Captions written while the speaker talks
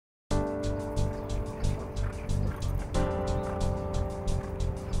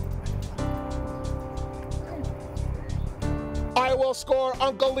will score.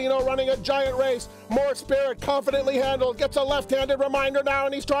 Uncle Lino running a giant race. More Spirit confidently handled. Gets a left-handed reminder now,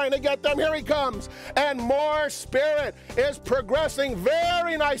 and he's trying to get them. Here he comes. And More Spirit is progressing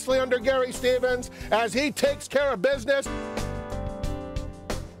very nicely under Gary Stevens as he takes care of business.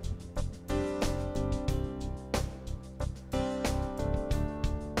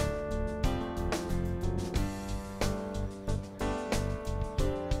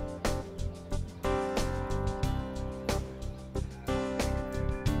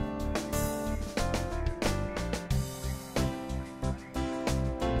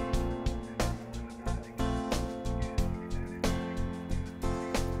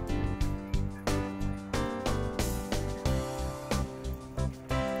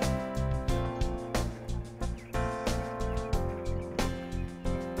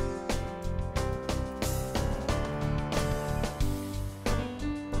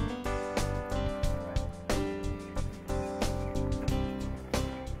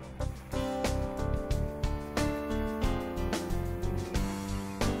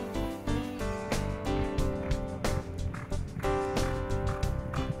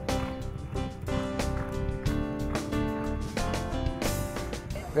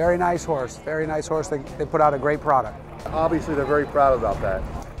 Very nice horse, very nice horse. They put out a great product. Obviously, they're very proud about that.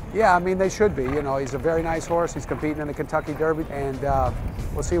 Yeah, I mean, they should be. You know, he's a very nice horse. He's competing in the Kentucky Derby, and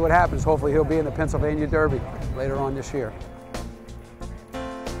we'll see what happens. Hopefully, he'll be in the Pennsylvania Derby later on this year.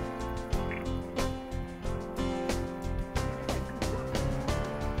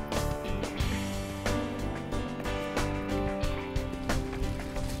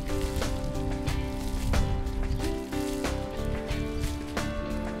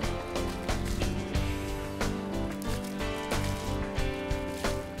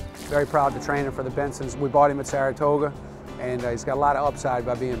 Very proud to train him for the Bensons. We bought him at Saratoga, and he's got a lot of upside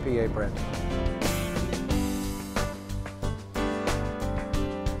by being PA bred.